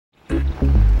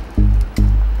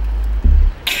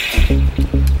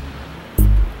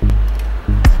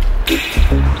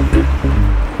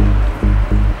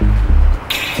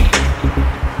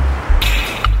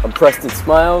crested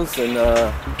smiles, and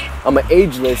I'm an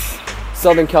ageless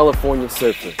Southern California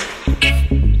surfer.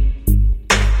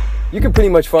 You can pretty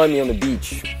much find me on the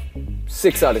beach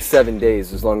 6 out of 7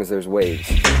 days as long as there's waves.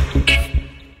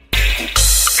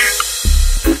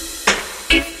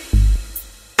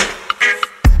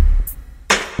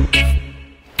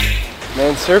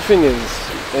 Man, surfing is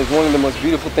one of the most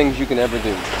beautiful things you can ever do.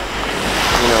 You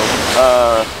know,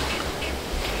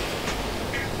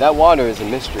 that water is a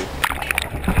mystery.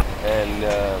 And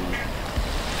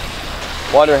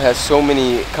water has so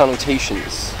many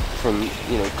connotations, from,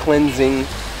 you know, cleansing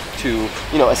to,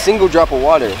 you know, a single drop of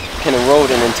water can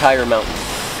erode an entire mountain.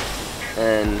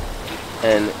 And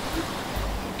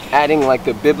adding like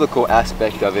the biblical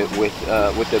aspect of it with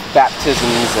the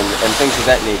baptisms and things of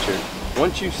that nature.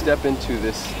 Once you step into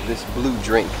this blue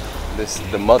drink,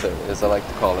 the mother, as I like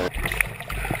to call her,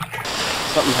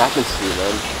 something happens to you,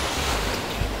 man.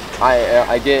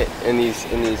 I get in these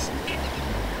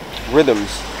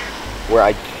rhythms where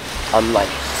I'm like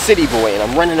city boy and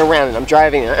I'm running around and I'm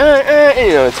driving and,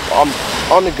 you know, I'm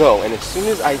on the go, and as soon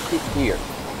as I hit here,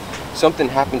 something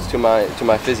happens to my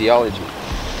physiology.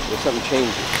 There's something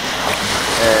changes,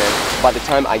 and by the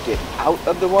time I get out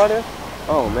of the water,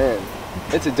 oh man,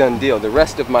 it's a done deal. The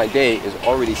rest of my day is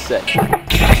already set.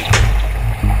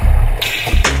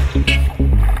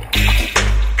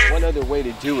 What other way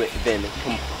to do it than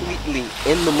completely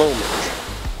in the moment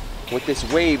with this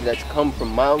wave that's come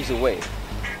from miles away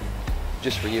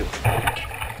just for you?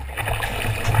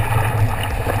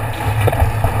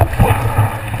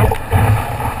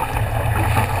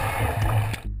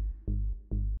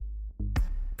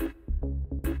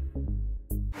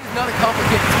 It's not a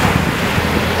complicated sport.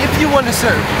 If you want to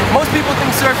surf, most people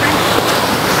think surfing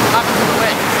happens in the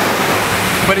legs,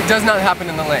 but it does not happen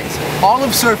in the legs. All of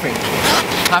surfing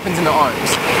happens in the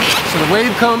arms. So the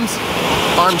wave comes,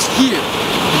 arms here.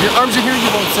 If your arms are here,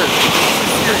 you won't surf.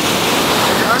 If your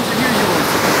arms are here, you won't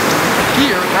surf.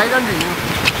 Here, right under you,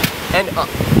 and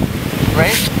up,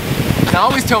 right? Now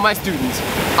I always tell my students,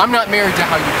 I'm not married to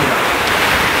how you get up.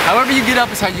 However you get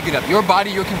up is how you get up. Your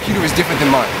body, your computer is different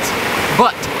than mine.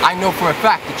 But I know for a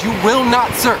fact that you will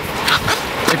not surf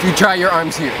if you try your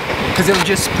arms here, because it'll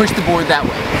just push the board that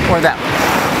way or that way.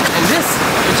 And this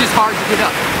is just hard to get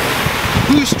up.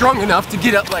 Who's strong enough to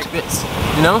get up like this,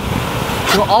 you know?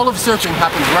 So all of surfing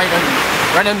happens right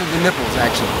under the nipples,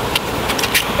 actually.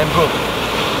 And boom.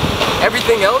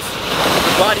 Everything else,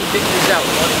 the body figures out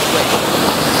on its way.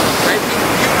 Right?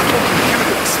 These beautiful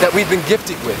computers that we've been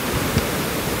gifted with,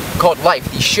 called life,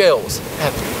 these shells,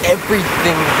 have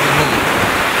everything we need.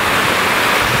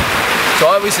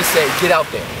 So I always just say, get out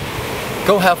there.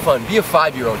 Go have fun. Be a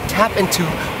 5-year-old. Tap into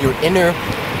your inner,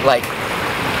 like,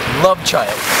 love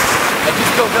child. And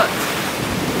just go nuts.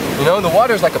 You know, the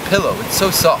water's like a pillow. It's so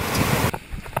soft.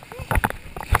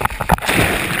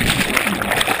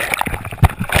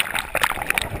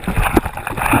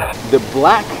 The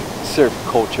black surf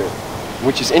culture,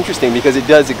 which is interesting because it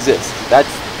does exist.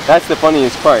 That's the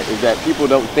funniest part, is that people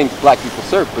don't think black people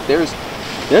surf, but there's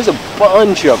a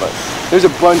bunch of us. There's a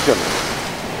bunch of us.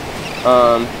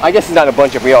 I guess it's not a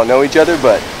bunch if we all know each other,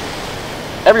 but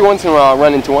every once in a while I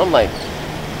run into one like,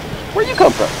 where you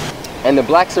come from? And the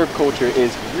black surf culture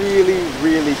is really,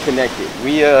 really connected.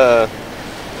 We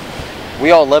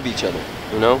all love each other,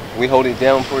 you know? We hold it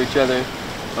down for each other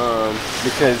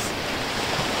because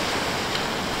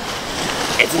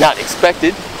it's not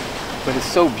expected, but it's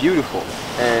so beautiful.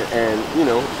 And you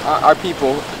know, our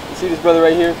people, you see this brother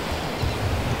right here?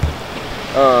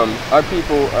 Our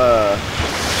people have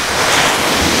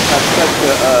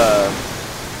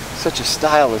such a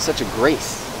style and such a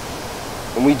grace.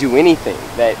 And we do anything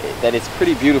that it's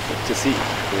pretty beautiful to see,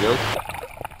 you know?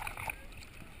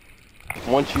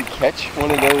 Once you catch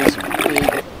one of those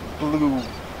big blue,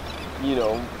 you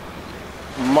know,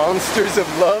 monsters of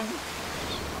love,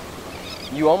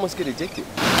 you almost get addicted.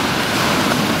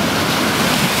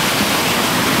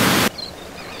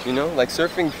 You know, like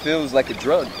surfing feels like a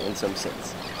drug in some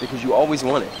sense, because you always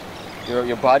want it.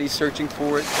 Your body's searching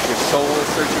for it, your soul is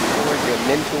searching for it, your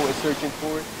mental is searching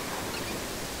for it.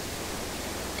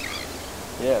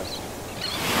 Yeah.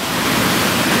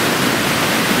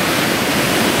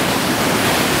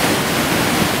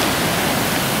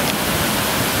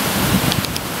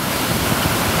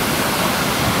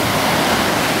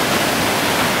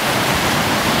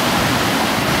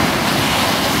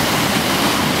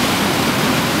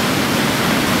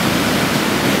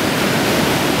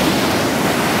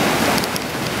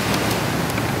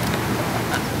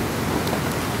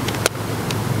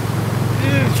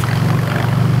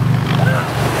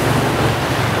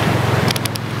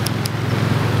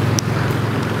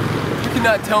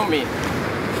 not tell me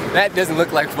that doesn't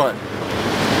look like fun.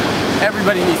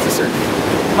 Everybody needs to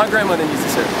surf. My grandmother needs to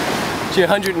surf. She's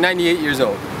 198 years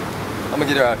old. I'm gonna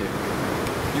get her out here.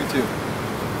 You too.